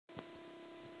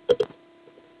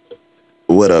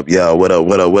What up, y'all? What up?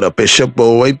 What up? What up? It's your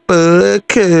boy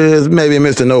Cuz maybe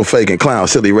Mr. No Faking Clown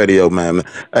Silly Radio, man.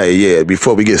 Hey, yeah,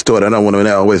 before we get started, I don't want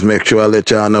to always make sure I let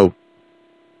y'all know.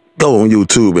 Go on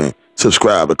YouTube and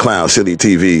subscribe to Clown Silly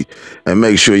TV and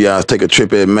make sure y'all take a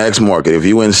trip at Max Market. If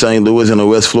you in St. Louis in the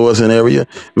West Florissant area,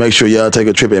 make sure y'all take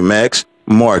a trip at Max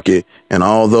Market. And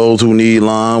all those who need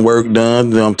lawn work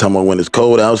done, I'm talking about when it's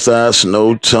cold outside,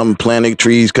 snow, some planting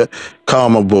trees, call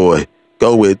my boy.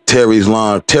 Go with Terry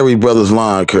Brothers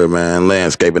Lawn Care, man,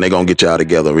 landscaping. They gonna get y'all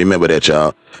together. Remember that,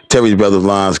 y'all. Terry Brothers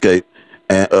Landscape.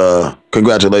 And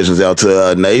congratulations out to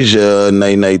Nasia,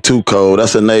 Nay 2 Code.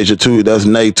 That's a Nasia 2. That's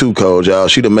Nay 2 Code, y'all.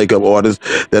 She the makeup artist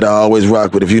that I always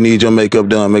rock with. If you need your makeup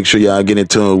done, make sure y'all get in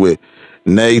tune with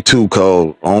Nay 2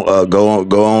 Code. Go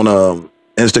on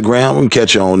Instagram and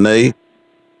catch her on Nay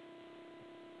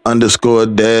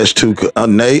 _-2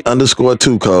 Nay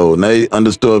 _2 Code. Nay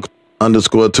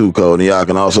 _2 Code. And y'all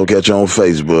can also catch her on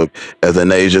Facebook as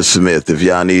Anasia Smith if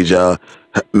y'all need y'all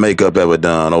makeup ever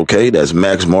done. Okay, that's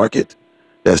Max Market.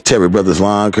 That's Terry Brothers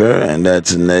Lawn Care, and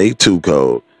that's Nay 2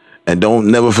 Code. And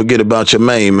don't never forget about your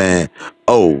main man,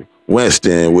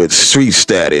 Winston with Street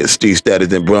Status. Street Status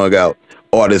then brung out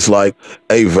artists like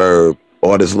Averb,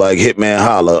 artists like Hitman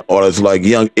Holla, artists like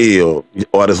Young Ill,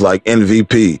 artists like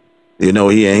MVP. You know,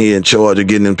 he in charge of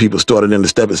getting them people started in the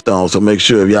stepping stone. So make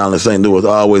sure if y'all in St. Louis,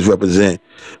 always represent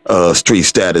Street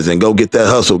Status and go get that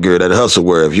hustle gear, that hustle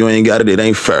wear. If you ain't got it, it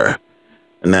ain't fair.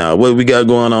 Now, what we got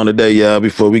going on today, y'all,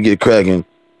 before we get cracking,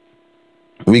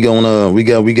 we got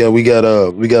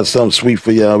something sweet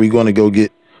for y'all. We got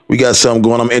something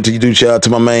going on. I'm gonna introduce y'all to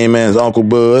my main man's Uncle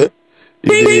Bud.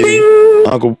 Bing, bing, bing.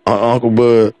 Uncle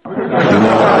Bud. You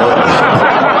know,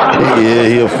 yeah,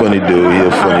 he a funny dude.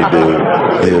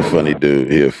 He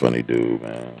a funny dude,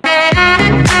 man.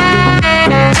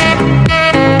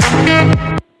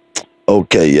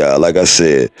 Okay, y'all. Like I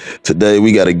said, today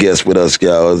we got a guest with us,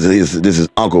 y'all. This is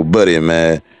Uncle Buddy,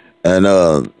 man. And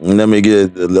let me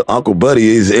get Uncle Buddy.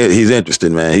 He's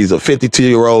interesting, man. He's a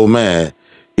 52-year-old man.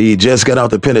 He just got out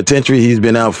the penitentiary. He's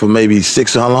been out for maybe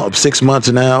 6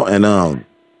 months now, and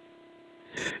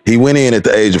he went in at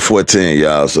the age of 14,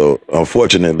 y'all. So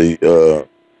unfortunately,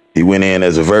 he went in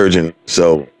as a virgin.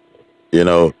 So you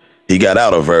know he got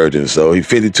out a virgin. So he's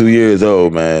 52 years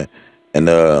old, man. And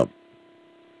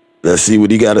let's see what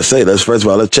he got to say. First of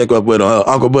all, let's check up with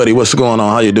Uncle Buddy. What's going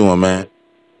on? How you doing, man?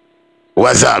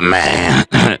 What's up, man?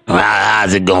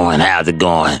 How's it going?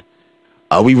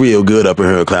 We real good up in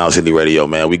here at Clown City Radio,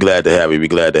 man. We glad to have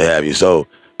you. So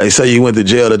they say you went to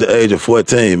jail at the age of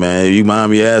 14, man. You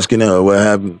mind me asking what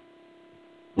happened?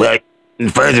 Well,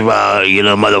 first of all, you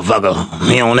know, motherfucker,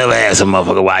 he don't never ask a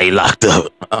motherfucker why he locked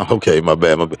up. Okay, my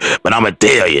bad. But I'm going to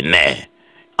tell you now.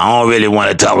 I don't really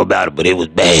want to talk about it, but it was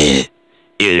bad.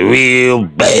 It was real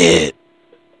bad.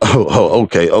 Oh,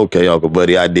 okay, Uncle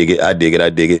Buddy. I dig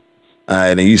it. All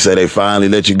right, and you say they finally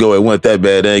let you go. It wasn't that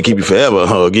bad. They ain't keep you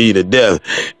forever, give you to death.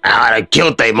 I would have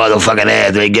killed they motherfucking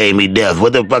ass. They gave me death.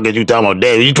 What the fuck is you talking about,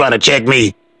 Dave? You trying to check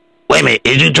me? Wait a minute.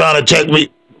 Is you trying to check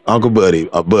me? Uncle Buddy,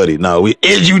 no.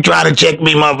 Is you trying to check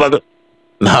me, motherfucker?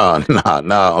 No,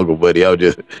 Uncle Buddy. I was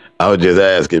just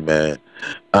asking, man.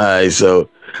 All right, so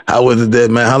how was it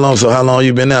that, man? How long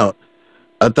you been out?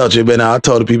 I thought you been out. I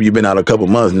told the people you been out a couple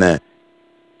months now.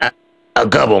 A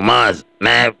couple months,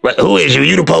 man. Who is you?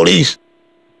 You the police?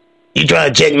 You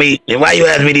trying to check me? And why you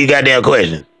asking me these goddamn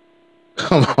questions?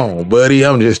 Come on, buddy.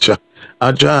 I'm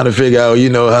trying to figure out, you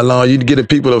know, how long you get the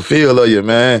people to feel of you,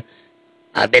 man.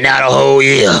 I've been out a whole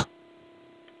year.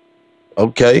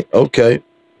 Okay.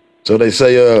 So they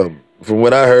say, from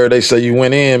what I heard, they say you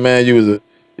went in, man. You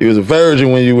was a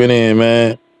virgin when you went in,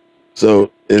 man. So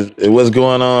what's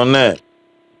going on now?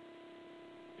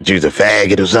 You was a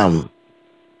faggot or something?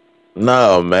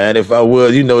 No, man. If I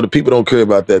was, you know, the people don't care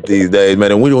about that these days,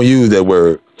 man. And we don't use that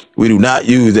word. We do not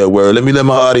use that word. Let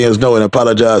my audience know and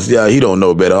apologize. Yeah, he don't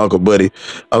know better, Uncle Buddy.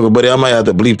 I might have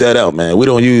to bleep that out, man. We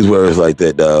don't use words like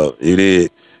that, dog. You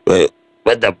did. But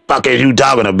what the fuck is you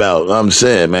talking about? I'm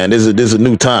saying, man, this is a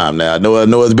new time now. I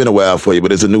know it's been a while for you,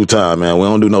 but it's a new time, man. We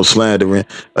don't do no slandering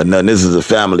or nothing. This is a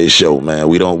family show, man.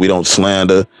 We don't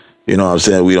slander. You know what I'm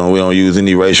saying? We don't use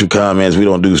any racial comments. We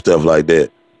don't do stuff like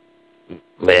that.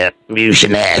 Well, you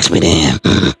shouldn't ask me then.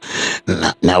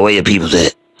 Now, where your people's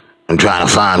at? I'm trying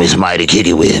to find me somebody to kick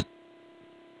it with.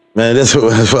 Man, that's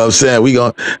what I'm saying.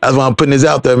 That's why I'm putting this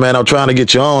out there, man. I'm trying to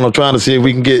get you on. I'm trying to see if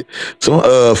we can get some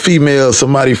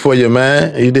somebody for you,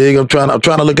 man. You dig? I'm trying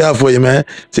to look out for you, man.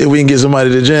 See if we can get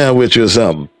somebody to jam with you or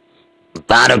something.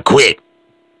 Find her quick.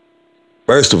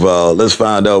 First of all, let's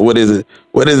find out what is it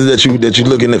that you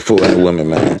looking for in a woman,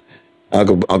 man.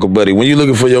 Uncle Buddy, when you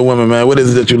looking for your woman, man, what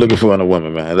is it that you looking for in a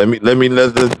woman, man?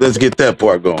 Let's get that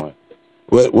part going.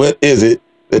 What is it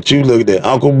that you look that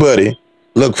Uncle Buddy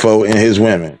look for in his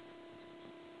women?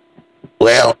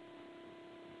 Well,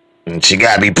 she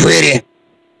gotta be pretty.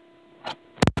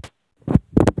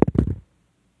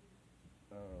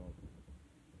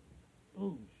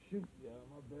 Oh shoot, yeah,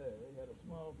 my bad. They had a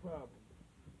small problem.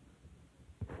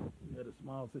 We had a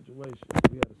small situation.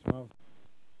 We had a small.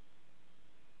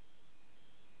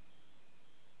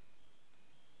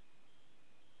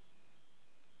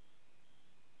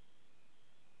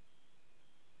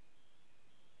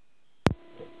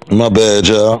 My bad,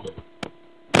 y'all.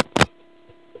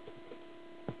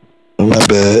 My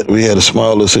bad. We had a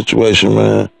smaller situation,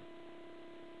 man.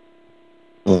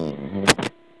 Mm-hmm.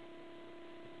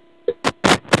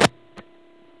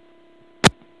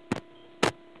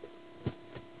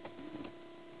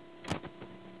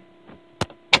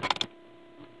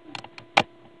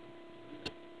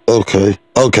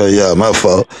 Okay, yeah, my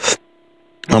fault.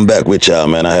 I'm back with y'all,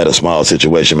 man. I had a small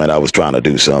situation, man. I was trying to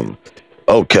do something.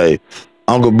 Okay,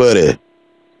 Uncle Buddy.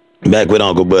 Back with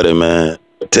Uncle Buddy, man.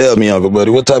 Tell me, Uncle Buddy,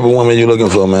 what type of woman you looking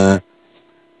for, man?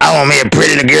 I want me a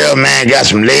pretty little girl, man. Got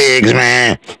some legs,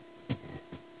 man.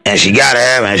 And she gotta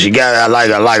have, and she gotta like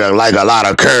a lot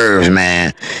of curves,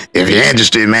 man. If you're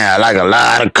interested, man, I like a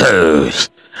lot of curves.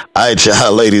 All right,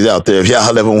 y'all ladies out there, if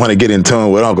y'all ever want to get in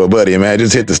tune with Uncle Buddy, man,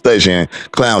 just hit the station,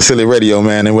 Clown Silly Radio,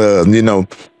 man,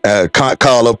 and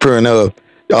call up here and all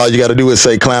you got to do is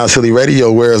say Clown Silly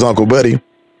Radio, where's Uncle Buddy,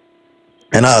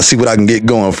 and I'll see what I can get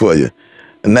going for you.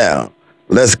 Now,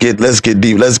 let's get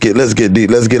deep, let's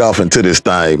get off into this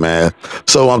thing, man.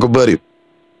 So, Uncle Buddy,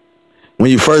 when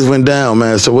you first went down,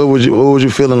 man, so what was you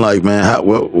feeling like, man?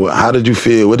 How did you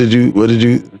feel? What did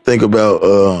you think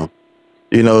about?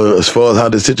 As far as how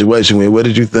the situation went, what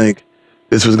did you think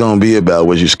this was going to be about?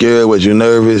 Was you scared? Was you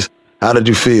nervous? How did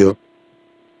you feel?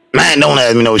 Man, don't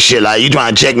ask me no shit like you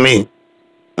trying to check me.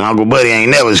 Uncle Buddy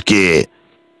ain't never scared.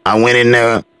 I went in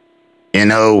there,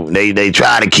 they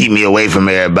try to keep me away from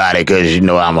everybody because,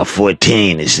 I'm a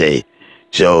 14, they say.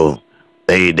 So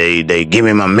they give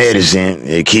me my medicine,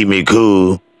 they keep me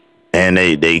cool, and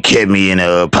they kept me in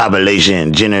a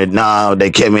population.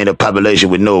 They kept me in a population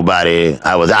with nobody.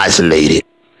 I was isolated.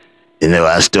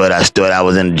 I thought I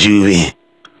was in a juvie.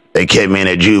 They kept me in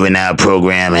a juvenile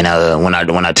program, and when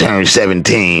I turned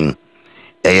 17,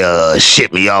 they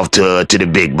shipped me off to the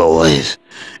big boys,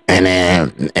 and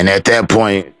at that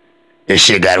point, this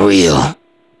shit got real.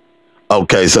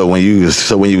 Okay, so when you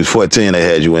was 14, they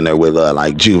had you in there with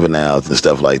like juveniles and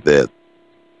stuff like that,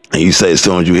 and you say as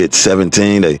soon as you hit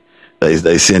 17,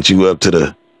 they sent you up to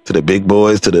the big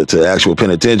boys, to the actual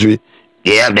penitentiary.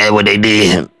 Yeah, that's what they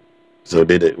did. So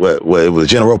did it? What it was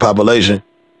general population?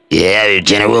 Yeah, the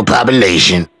general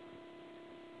population.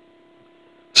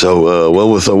 So what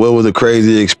was the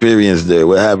crazy experience there?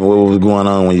 What happened? What was going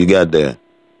on when you got there?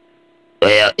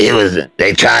 Well,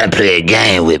 they tried to play a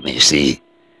game with me. See,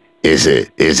 it's a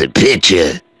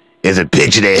picture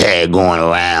they had going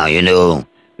around.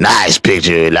 Nice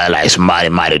picture, like somebody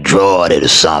might have drawn it or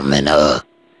something. And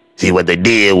see, what they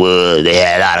did was they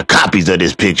had a lot of copies of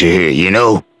this picture here.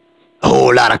 A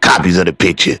whole lot of copies of the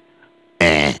picture,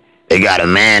 and they got a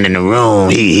man in the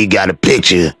room. He got a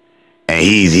picture, and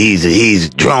he's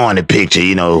drawing the picture.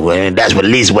 And that's at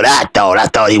least what I thought. I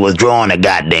thought he was drawing a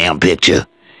goddamn picture.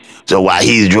 So while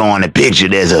he's drawing the picture,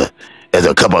 there's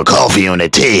a cup of coffee on the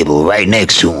table right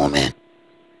next to him, and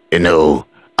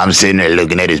I'm sitting there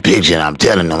looking at his picture, and I'm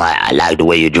telling him I like the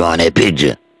way you're drawing that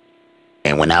picture.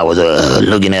 And when I was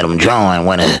looking at him drawing,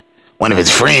 one of his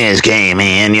friends came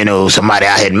in, somebody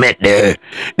I had met there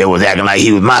that was acting like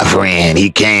he was my friend.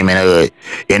 He came and,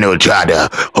 tried to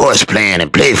horse playing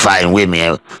and play fighting with me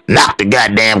and knocked the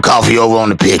goddamn coffee over on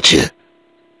the picture.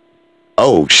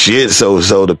 Oh, shit. So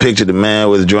the picture the man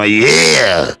was drawing.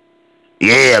 Yeah,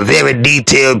 very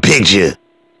detailed picture.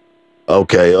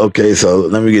 Okay, so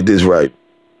let me get this right.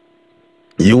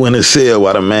 You in the cell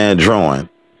while the man drawing,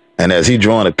 and as he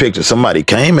drawing a picture, somebody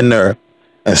came in there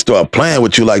and start playing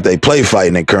with you like they play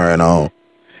fighting and carrying on,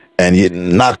 and you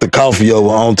knock the coffee over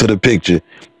onto the picture.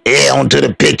 Yeah, onto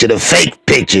the picture, the fake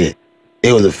picture.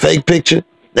 It was a fake picture?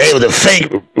 It was a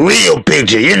fake, real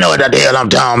picture. You know what the hell I'm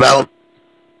talking about.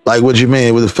 Like, what you mean?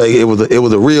 It was a fake, it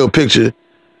was a real picture,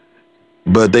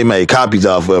 but they made copies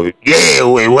off of it. Yeah,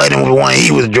 it wasn't the one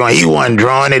he was drawing. He wasn't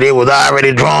drawing it. It was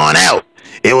already drawn out.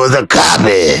 It was a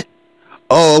copy.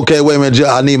 Oh, okay, wait a minute.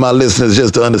 I need my listeners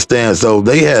just to understand. So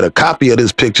they had a copy of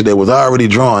this picture that was already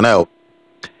drawn out,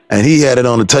 and he had it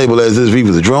on the table as if he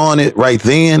was drawing it right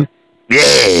then.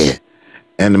 Yeah.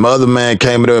 and the other man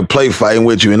came in there and play fighting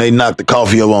with you, and they knocked the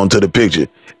coffee up onto the picture.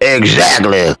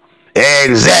 Exactly.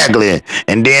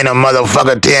 And then a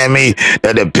motherfucker tell me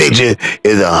that the picture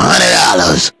is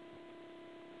 $100.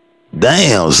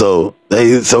 Damn. So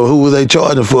who was they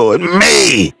charging for it?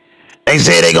 Me. They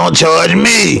said they gonna charge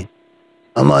me.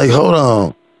 I'm like, hold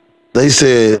on. They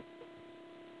said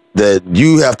that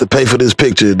you have to pay for this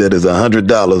picture that is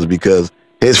 $100 because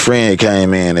his friend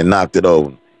came in and knocked it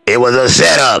over. It was a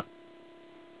setup.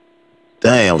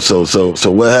 Damn. So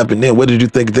what happened then? What did you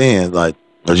think then? Like,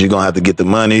 was you gonna have to get the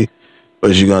money?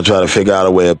 Was you gonna try to figure out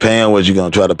a way of paying? Was you gonna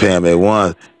try to pay him at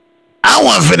once? I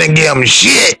wasn't finna give him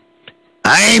shit.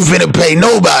 I ain't finna pay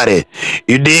nobody.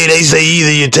 You did? They say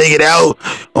either you take it out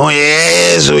on your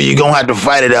ass or you gonna have to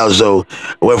fight it out. So,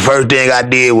 well, first thing I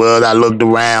did was I looked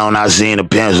around, I seen a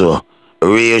pencil, a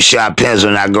real sharp pencil,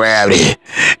 and I grabbed it,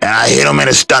 and I hit him in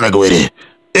the stomach with it.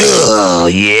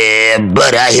 Ugh, yeah,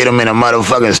 buddy, I hit him in the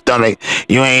motherfucking stomach.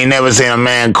 You ain't never seen a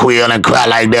man queal and cry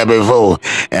like that before.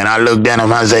 And I looked at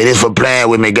him, I say, this for playing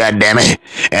with me, goddammit.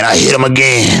 And I hit him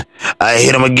again. And I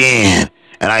hit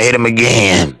him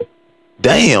again.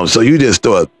 Damn, so you just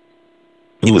thought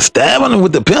you was stabbing him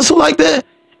with the pencil like that?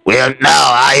 Well, no,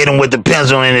 I hit him with the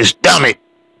pencil in his stomach.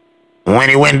 When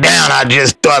he went down, I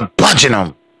just started punching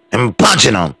him.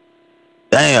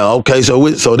 Damn, okay, so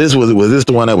this was this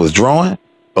the one that was drawing?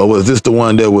 Or was this the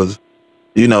one that was,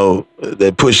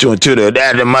 that pushed you into the...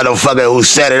 That's the motherfucker who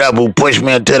set it up, who pushed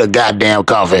me into the goddamn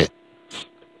coffee.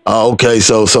 Oh, okay,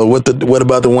 so what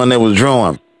about the one that was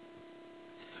drawing?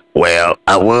 Well,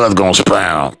 I was gonna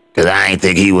spare him, because I ain't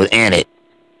think he was in it.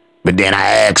 But then I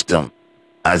asked him.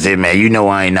 I said, man, you know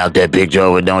I ain't knocked that picture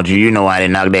over, don't you? You know I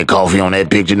didn't knock that coffee on that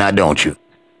picture, now don't you?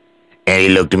 And he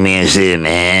looked at me and said,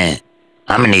 man,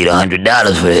 I'm gonna need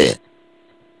 $100 for that.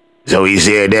 So he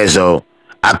said that, so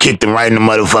I kicked him right in the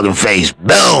motherfucking face.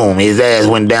 Boom! His ass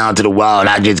went down to the wall, and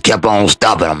I just kept on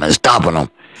stomping him.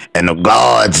 And the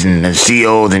guards and the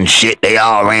COs and shit, they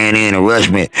all ran in and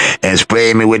rushed me and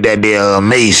sprayed me with that there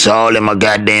mace. All in my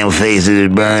goddamn face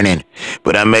is burning.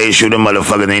 But I made sure the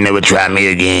motherfuckers ain't never try me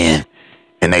again.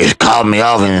 And they called me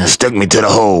off and stuck me to the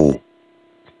hole.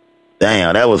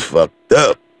 Damn, that was fucked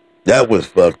up.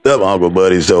 Uncle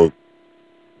Buddy. So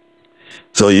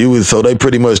they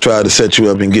pretty much tried to set you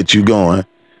up and get you going.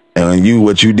 And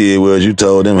what you did was you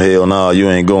told them, hell no, you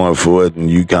ain't going for it.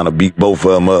 And you kind of beat both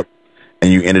of them up.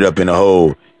 And you ended up in a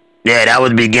hole. Yeah, that was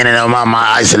the beginning of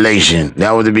my isolation. That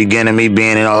was the beginning of me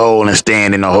being in a hole and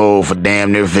staying in a hole for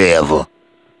damn near forever.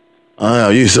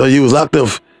 You was locked up.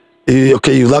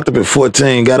 Okay, you was locked up at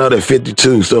 14, got out at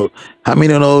 52. So how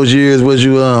many of those years was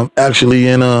you actually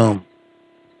in a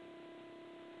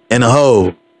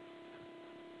hole?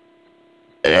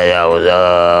 I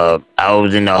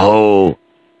was in the hole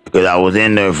because I was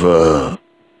in there for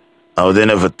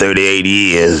 38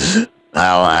 years.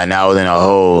 And I was in a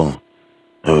hole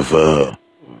for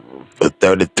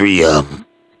 33 of them.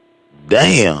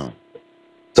 Damn.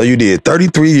 So you did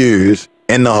 33 years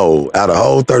in the hole. Out of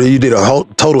whole 30, you did a whole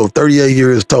total of 38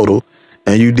 years total.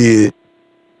 And you did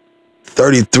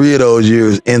 33 of those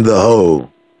years in the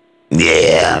hole.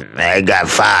 Yeah, I got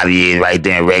 5 years right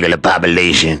there in regular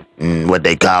population. What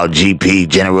they call GP,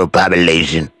 general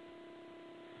population.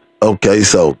 Okay,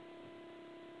 so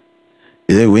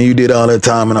when you did all that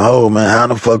time in the hole, man, how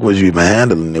the fuck was you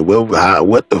handling it?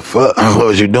 What the fuck? What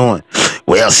was you doing?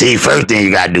 Well, see, first thing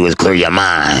you gotta do is clear your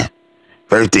mind.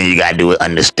 First thing you gotta do is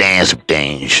understand some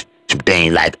things. Some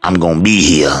things like, I'm gonna be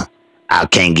here. I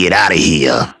can't get out of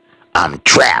here. I'm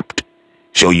trapped.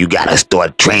 So you gotta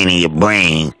start training your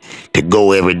brain to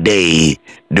go every day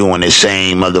doing the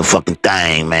same motherfucking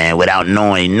thing, man, without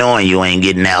knowing you ain't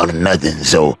getting out of nothing.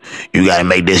 So you gotta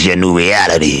make this your new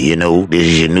reality, this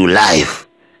is your new life.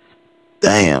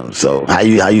 Damn, so how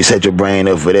you set your brain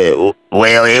up for that?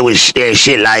 Well, there's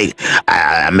shit like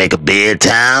I make a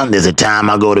bedtime. There's a time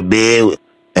I go to bed.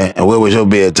 And what was your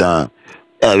bedtime?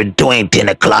 Between 10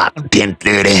 o'clock and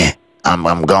 10:30,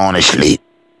 I'm going to sleep.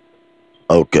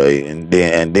 Okay, and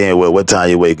then what time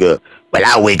you wake up? Well,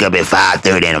 I wake up at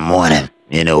 5:30 in the morning.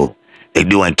 They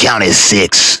doing count at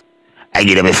 6. I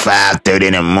get up at 5:30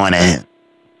 in the morning.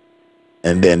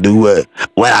 And then do what?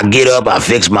 Well, I get up, I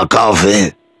fix my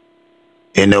coffee.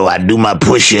 I do my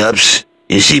push-ups.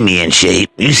 You see me in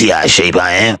shape. You see how shape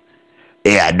I am.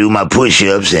 Yeah, I do my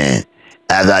push-ups, and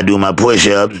after I do my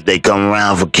push-ups, they come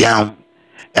around for count.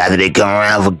 After they come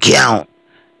around for count,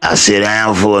 I sit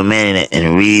down for a minute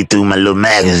and read through my little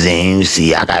magazine. You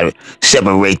see, I gotta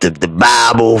separate the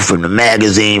Bible from the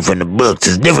magazine from the books.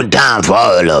 There's different times for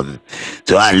all of them.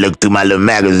 So I look through my little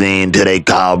magazine until they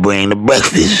call bring the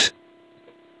breakfast.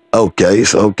 Okay,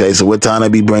 so what time they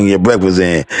be bringing your breakfast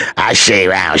in? I say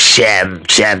around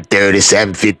 7:30,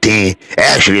 7:15.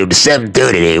 Actually, if the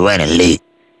 7:30 they running late,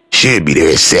 should be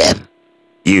there at 7.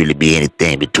 Usually be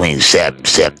anything between 7 and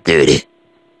 7:30.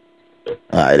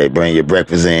 All right, they bring your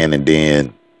breakfast in, and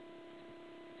then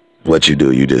what you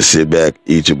do? You just sit back,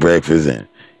 eat your breakfast, and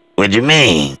What you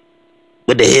mean?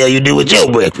 What the hell you do with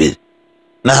your breakfast?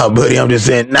 nah, buddy, I'm just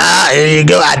saying. Nah, here you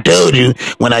go. I told you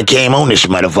when I came on this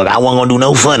motherfucker, I wasn't gonna do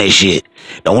no funny shit.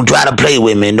 Don't try to play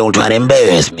with me and don't try to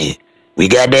embarrass me. We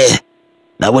got that?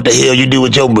 Now what the hell you do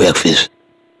with your breakfast?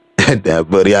 Nah,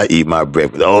 buddy, I eat my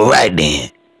breakfast. All right then.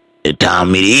 It's time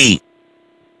for me to eat.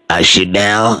 I sit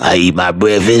down, I eat my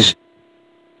breakfast.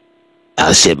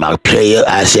 I set my tray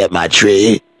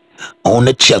on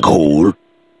the chuck hole.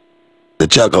 The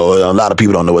chuck hole. A lot of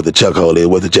people don't know what the chuck hole is.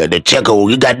 What's the chuck? The chuck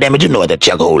hole, you goddamn it, you know what the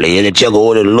chuck hole is. The chuck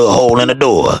hole is a little hole in the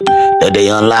door that they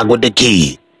unlock with the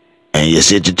key. And you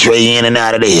set your tray in and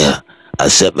out of there. I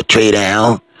set my tray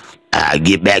down. I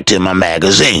get back to my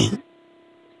magazine.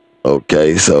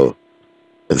 Okay, so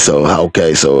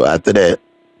after that,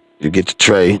 you get your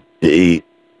tray, you eat.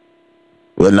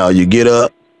 Well, no, you get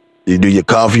up, you do your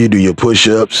coffee, you do your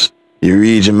push-ups, you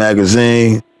read your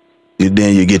magazine,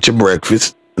 then you get your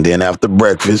breakfast. And then after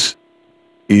breakfast,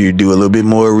 you do a little bit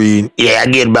more reading. Yeah, I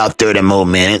get about 30 more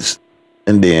minutes.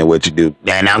 And then what you do?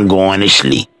 Then I'm going to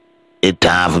sleep. It's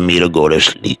time for me to go to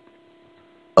sleep.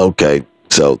 Okay,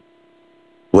 so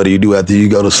what do you do after you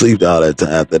go to sleep all that time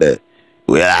after that?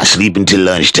 Well, I sleep until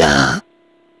lunchtime.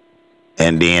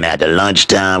 And then after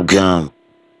lunchtime come,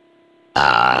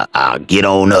 I'll get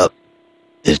on up.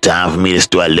 It's time for me to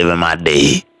start living my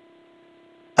day.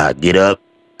 I get up.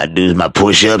 I do my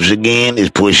push-ups again. It's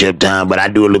push-up time, but I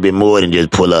do a little bit more than just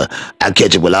pull up. I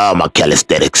catch up with all my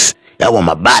calisthenics. That's what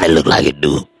my body look like it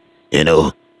do. You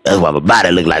know, that's what my body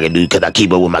look like it do because I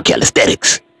keep up with my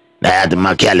calisthenics. Now after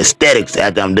my calisthenics,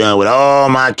 after I'm done with all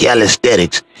my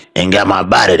calisthenics and got my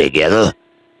body together,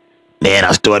 then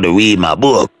I start to read my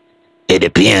book. It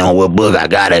depends on what book I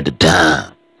got at the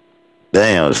time.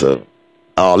 Damn, so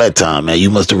all that time, man, you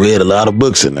must have read a lot of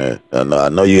books in there. I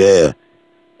know you have.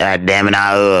 God damn it,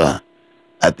 I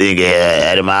think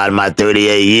out of my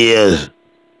 38 years,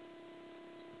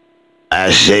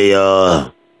 I say, I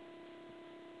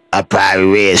probably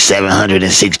read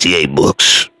 768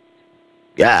 books.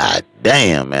 God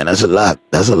damn, man, that's a lot.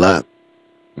 That's a lot.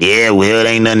 Yeah, well,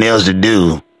 ain't nothing else to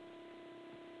do.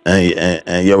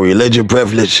 And your religion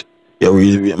preference, your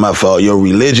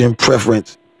religion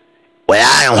preference. Well,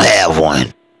 I don't have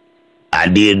one. I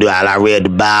read the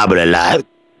Bible a lot.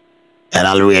 And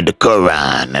I read the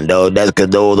Quran, and that's because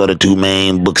those are the two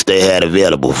main books they had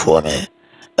available for me.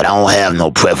 But I don't have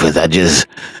no preference. I just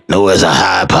know there's a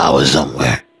higher power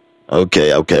somewhere.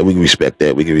 Okay, we can respect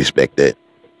that.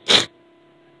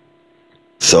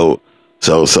 So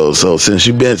since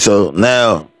you've been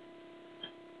now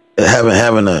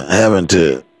having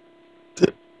to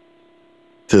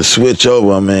switch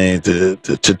over, I mean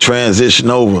to transition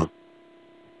over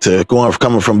to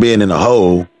coming from being in a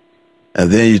hole. And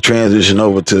then you transition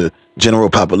over to general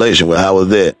population. Well, how was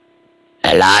that?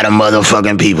 A lot of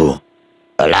motherfucking people.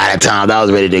 A lot of times I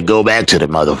was ready to go back to the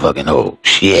motherfucking hole.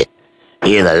 Shit.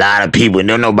 There's a lot of people.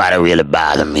 No nobody really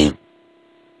bother me.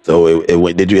 So you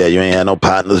ain't had no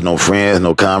partners, no friends,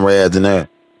 no comrades in there?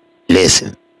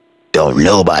 Listen, don't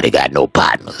nobody got no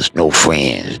partners, no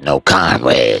friends, no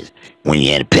comrades when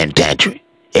you're in the penitentiary.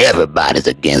 Everybody's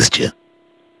against you.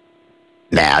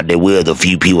 Now, there was a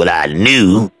few people I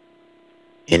knew,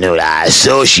 you know, that I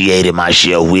associated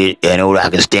myself with, you know, that I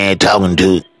could stand talking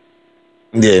to.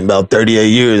 Yeah, in about 38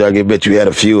 years, I can bet you had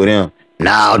a few of them.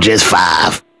 No, just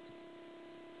 5.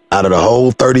 Out of the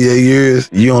whole 38 years,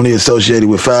 you only associated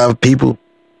with 5 people?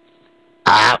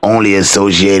 I only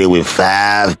associated with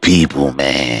 5 people,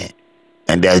 man.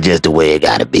 And that's just the way it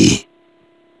gotta be.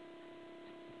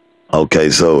 Okay,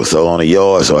 so on the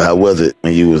yard, so how was it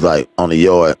when you was like on the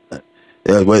yard?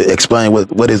 Explain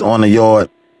what is on the yard.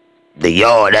 The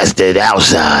yard, that's the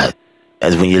outside.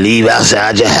 That's when you leave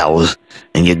outside your house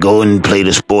and you go and play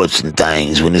the sports and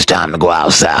things. When it's time to go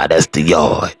outside, that's the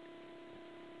yard.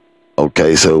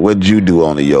 Okay, so what did you do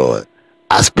on the yard?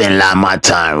 I spend a lot of my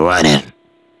time running.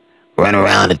 Run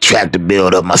around the track to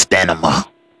build up my stamina.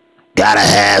 Gotta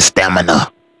have stamina.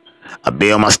 I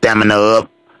build my stamina up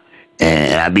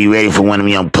and I be ready for one of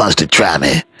them young punks to try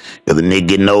me. Cause the nigga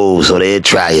getting old, so they'll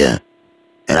try you.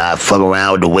 And I fuck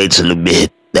around with the weights a little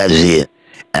bit. That's it.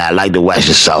 And I like to watch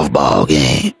the softball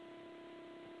game.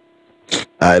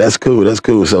 Alright, that's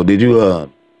cool. So did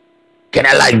you Can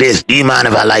I like this? Do you mind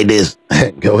if I like this?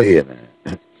 Go ahead,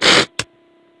 man.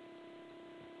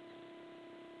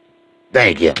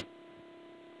 Thank you.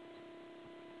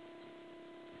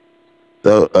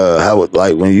 So, how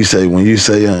like when you say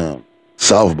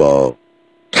softball,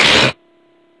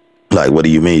 like what do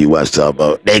you mean you watch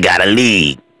softball? They got a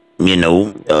league. You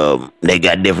know, they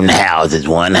got different houses.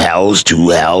 One house,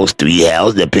 two house, three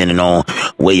house, depending on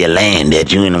where you land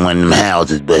at. You in one of them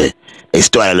houses, but they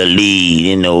started a league,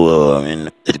 you know,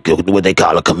 and what they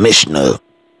call a commissioner.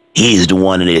 He's the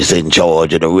one that's in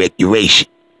charge of the recreation.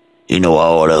 You know,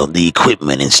 all of the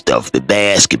equipment and stuff, the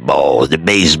basketballs, the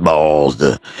baseballs,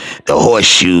 the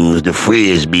horseshoes, the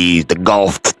frisbees, the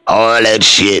golf, all that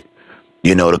shit.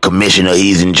 You know, the commissioner,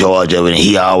 he's in charge of it, and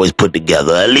he always put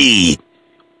together a league.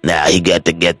 Now, he got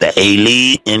to get the A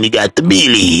league, and he got the B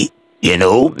league. You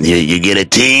know, you get a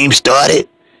team started,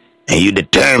 and you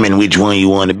determine which one you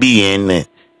want to be in, and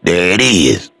there it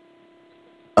is.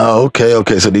 Oh,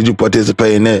 okay. So did you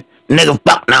participate in that? Nigga,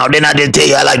 fuck now. Didn't I just tell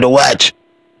you I like to watch?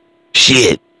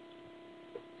 Shit.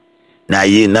 Now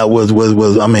was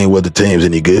the teams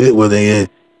any good? Were they?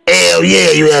 Hell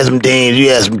yeah, you had some teams. You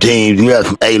had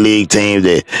some A-League teams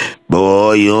that,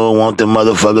 boy, you don't want the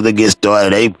motherfuckers to get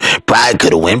started. They probably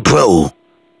could have went pro.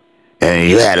 And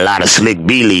you had a lot of slick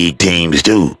B-League teams,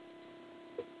 too.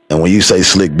 And when you say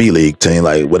slick B-League team,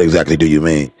 like, what exactly do you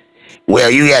mean?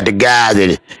 Well, you got the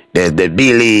guys that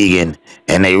B-League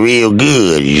and they real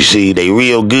good. You see, they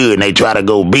real good and they try to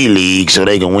go B-League so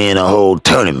they can win a whole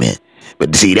tournament.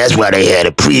 But see, that's why they had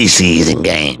a preseason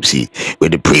game. See,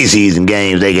 with the preseason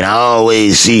games, they can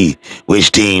always see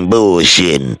which team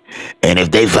bullshitting. And if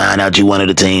they find out you one of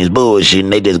the teams bullshitting,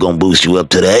 they just gonna boost you up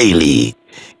to the A-League.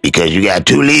 Because you got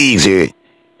two leagues here.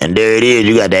 And there it is,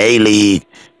 you got the A-League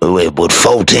with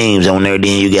 4 teams on there.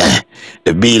 Then you got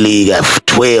the B-League, got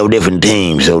 12 different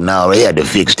teams. So now they had to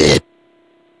fix that.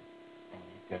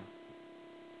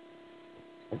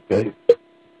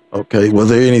 Okay. Was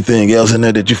there anything else in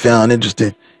there that you found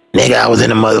interesting? Nigga, I was in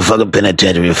the motherfucking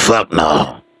penitentiary. Fuck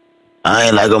no. I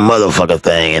ain't like a motherfucker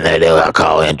thing in there that I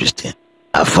call interesting.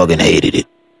 I fucking hated it.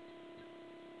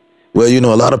 Well, you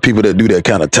know, a lot of people that do that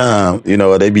kind of time, you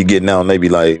know, they be getting out and they be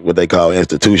like what they call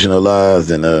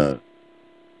institutionalized and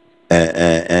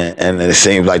it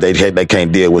seems like they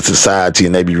can't deal with society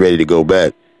and they be ready to go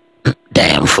back.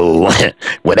 Damn fool.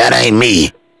 Well, that ain't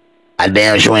me. I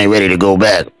damn sure ain't ready to go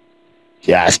back.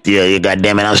 Yeah,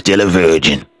 goddamn it, I'm still a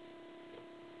virgin.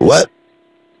 What?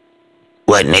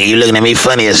 What, nigga, you looking at me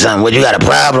funny or something? What, you got a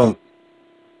problem?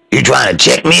 You trying to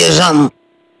check me or something?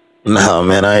 No,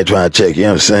 man, I ain't trying to check you.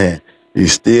 I'm saying you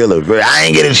still a virgin. I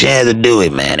ain't get a chance to do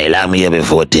it, man. They locked me up at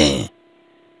 14.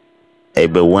 Hey,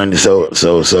 but when, so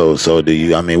do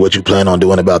you, I mean, what you plan on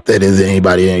doing about that? Is there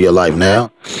anybody in your life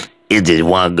now? It's just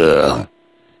one girl.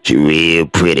 She real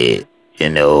pretty. You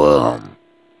know,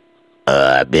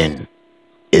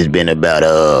 it's been about,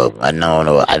 I've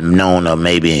known her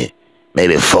maybe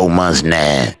 4 months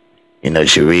now. You know,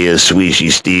 she real sweet, she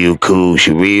still cool,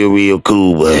 she real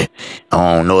cool, but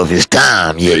I don't know if it's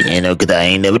time yet, you know, 'cause I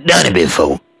ain't never done it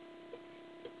before.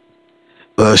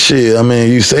 Well, shit, I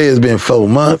mean, you say it's been 4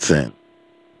 months and,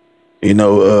 you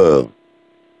know,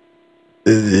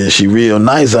 is she real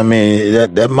nice? I mean,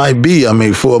 that might be,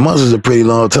 4 months is a pretty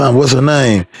long time. What's her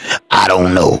name? I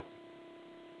don't know.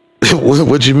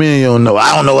 What you mean you don't know?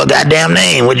 I don't know her goddamn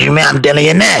name. What you mean? I'm telling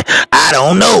you now. I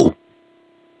don't know.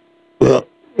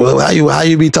 Well, how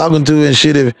you be talking to her and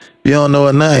shit if you don't know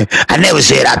her name? I never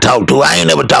said I talked to her. I ain't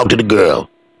never talked to the girl.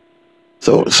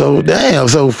 So damn.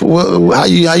 So how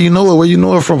you know her? Where you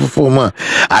know her from for 4 months?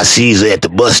 I sees her at the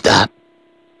bus stop.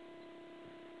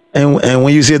 And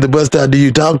when you see her at the bus stop, do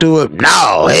you talk to her?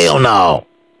 No, hell no.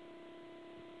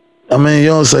 I mean, you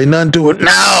don't say nothing to her?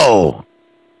 No.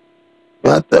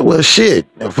 Well, shit.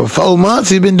 For 4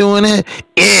 months you been doing that?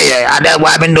 Yeah, that's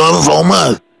what I've been doing for 4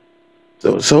 months.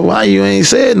 So why you ain't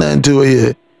said nothing to her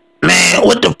yet? Man,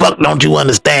 what the fuck don't you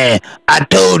understand? I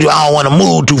told you I don't want to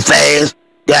move too fast.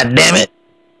 God damn it.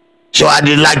 So I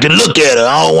just like to look at her.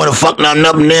 I don't want to fuck nothing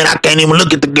up and then I can't even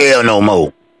look at the girl no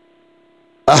more.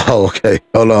 Oh, okay.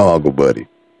 Hold on, Uncle Buddy.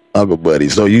 Uncle Buddy,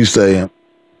 so you saying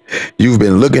you've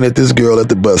been looking at this girl at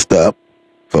the bus stop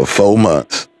for 4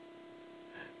 months.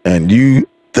 And you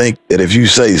think that if you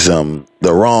say something,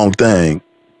 the wrong thing,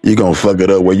 you're going to fuck it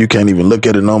up where you can't even look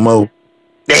at it no more?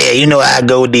 Yeah, you know how I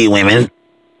go with these women.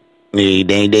 They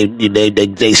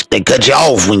cut you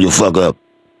off when you fuck up.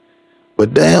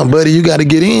 But damn, buddy, you got to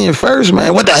get in first,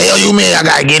 man. What the hell you mean I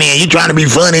got to get in? You trying to be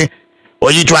funny?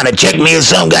 Or you trying to check me or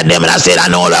something? God damn it, I said I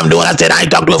know what I'm doing. I said I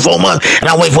ain't talked to her 4 months and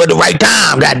I'm waiting for the right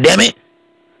time. God damn it.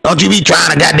 Don't you be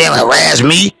trying to goddamn harass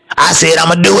me. I said I'm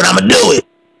going to do it. I'm going to do it.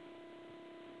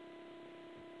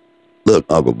 Look,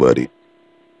 Uncle Buddy,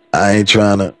 I ain't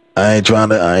trying to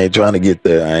get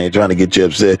there. I ain't trying to get you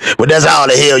upset. But that's all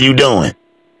the hell you doing.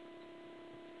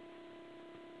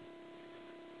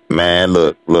 Man,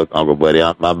 look, Uncle Buddy,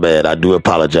 my bad. I do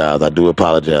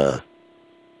apologize.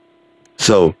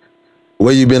 So,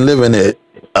 where you been living at?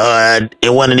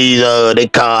 In one of these, they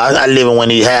call, I live in one of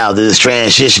these houses,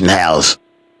 transition house.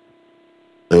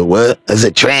 What? It's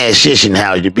a transition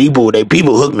house. The people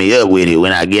hook me up with it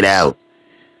when I get out.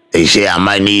 They say I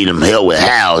might need them help with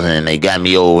housing, and they got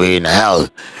me over here in the house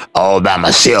all by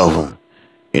myself.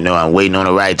 You know, I'm waiting on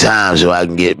the right time so I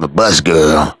can get my bus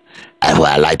girl. That's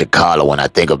what I like to call her when I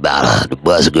think about her, the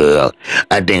bus girl.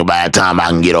 I think by the time I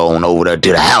can get on over there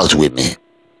to the house with me.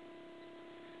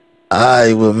 All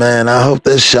right, well, man, I hope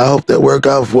that work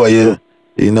out for you.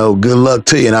 You know, good luck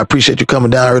to you, and I appreciate you coming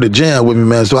down here to jam with me,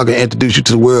 man, so I can introduce you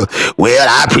to the world. Well,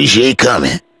 I appreciate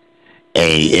coming.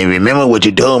 And remember what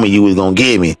you told me you was gonna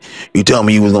give me. You told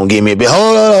me you was gonna give me a bit.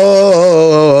 Hold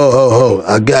on.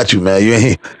 I got you, man.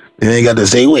 You ain't got to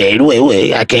say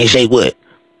wait. I can't say what.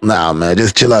 Nah, man,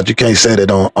 just chill out. You can't say that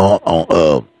on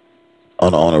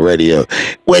the radio.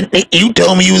 What? You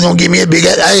told me you was gonna give me a big.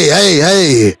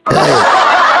 Hey.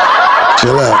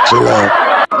 Chill out.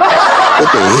 What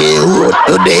the hell?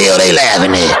 What the hell they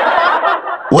laughing at?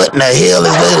 What in the hell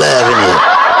is they laughing at?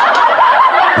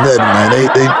 Nothing, man.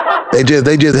 They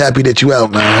just happy that you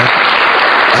out, man.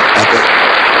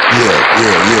 Yeah.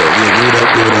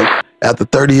 Give it up. After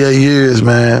 38 years,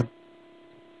 man.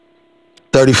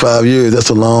 35 years, that's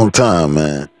a long time,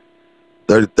 man.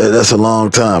 That's a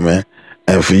long time, man.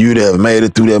 And for you to have made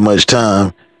it through that much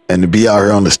time and to be out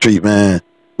here on the street, man,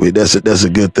 that's a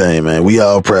good thing, man. We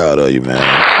all proud of you, man.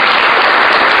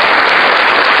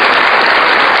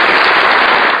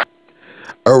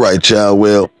 All right, y'all.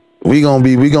 Well, we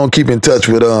gonna keep in touch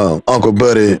with Uncle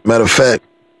Buddy. Matter of fact,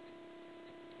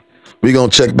 we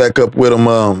gonna check back up with him.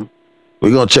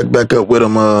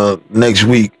 Next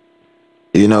week.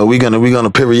 You know, we're gonna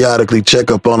periodically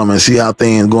check up on him and see how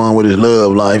things going with his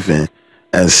love life and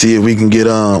see if we can get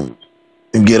him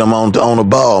on the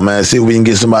ball, man. See if we can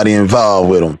get somebody involved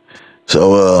with him.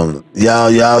 So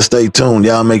y'all stay tuned.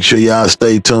 Y'all make sure y'all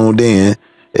stay tuned in.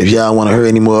 If y'all want to hear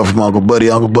any more from Uncle Buddy,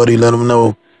 let him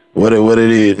know what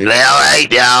it is. All right,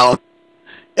 y'all.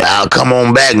 Y'all come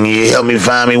on back and you help me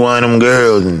find me one of them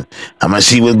girls, and I'm gonna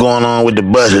see what's going on with the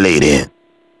bus lady.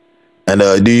 And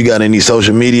do you got any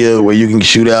social media where you can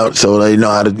shoot out so they know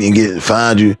how to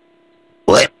find you?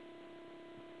 What?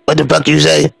 What the fuck you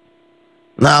say?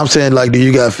 Nah, I'm saying, like, do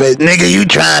you got faith? Nigga, you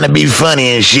trying to be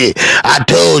funny and shit. I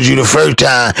told you the first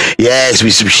time you asked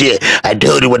me some shit. I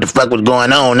told you what the fuck was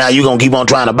going on. Now you gonna keep on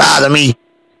trying to bother me?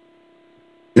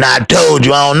 Now I told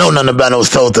you I don't know nothing about no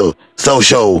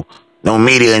social, no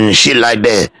media and shit like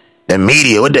that. The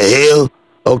media, what the hell?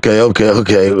 Okay.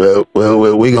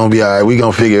 Well, we gonna be all right. We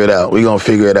gonna figure it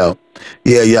out.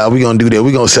 Yeah, y'all, we gonna do that.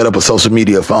 We gonna set up a social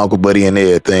media for Uncle Buddy and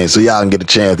everything, so y'all can get a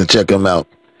chance to check him out.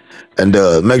 And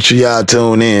make sure y'all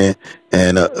tune in,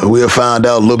 and we'll find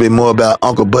out a little bit more about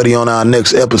Uncle Buddy on our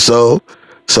next episode.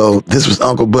 So this was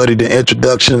Uncle Buddy, the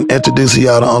introducing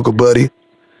y'all to Uncle Buddy.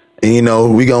 And, you know,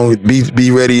 we gonna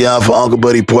be ready, y'all, for Uncle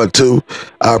Buddy Part 2.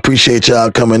 I appreciate y'all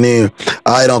coming in.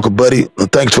 All right, Uncle Buddy,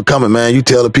 thanks for coming, man. You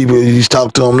tell the people you just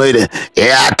talk to them later.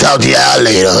 Yeah, I'll talk to y'all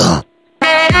later.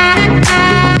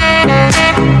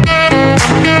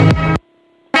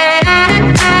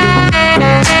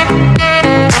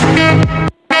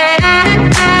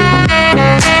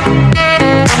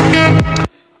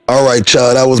 All right,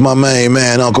 y'all, that was my main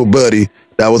man, Uncle Buddy.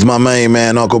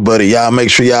 Y'all make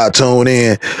sure y'all tune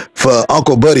in for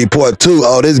Uncle Buddy Part 2.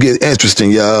 Oh, this get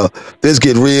interesting, y'all. This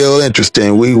get real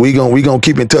interesting. We gonna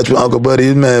keep in touch with Uncle Buddy.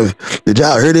 This man, did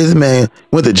y'all hear this man?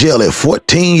 Went to jail at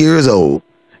 14 years old.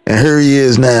 And here he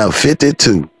is now,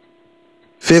 52.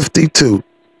 52.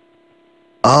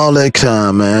 All that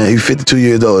time, man. He's 52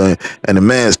 years old, and the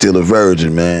man's still a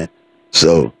virgin, man.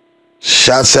 So,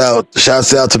 shouts out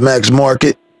to Max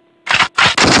Market.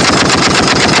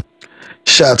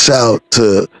 Shouts out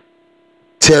to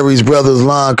Terry's Brothers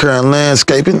Lawn Care and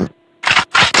Landscaping.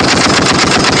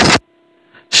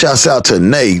 Shouts out to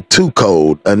Nay Too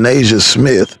Cold, Anasia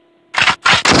Smith.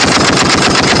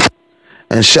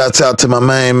 And shouts out to my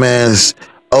main man's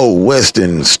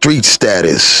Weston Street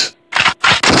Status.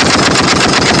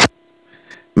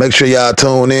 Make sure y'all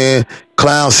tune in.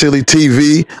 Clown Silly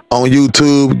TV on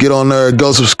YouTube. Get on there,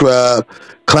 go subscribe.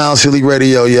 Clown Silly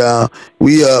Radio, y'all.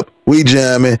 We up, we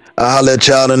jamming. I'll let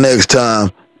y'all the next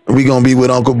time. We gonna be with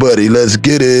Uncle Buddy. Let's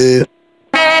get it.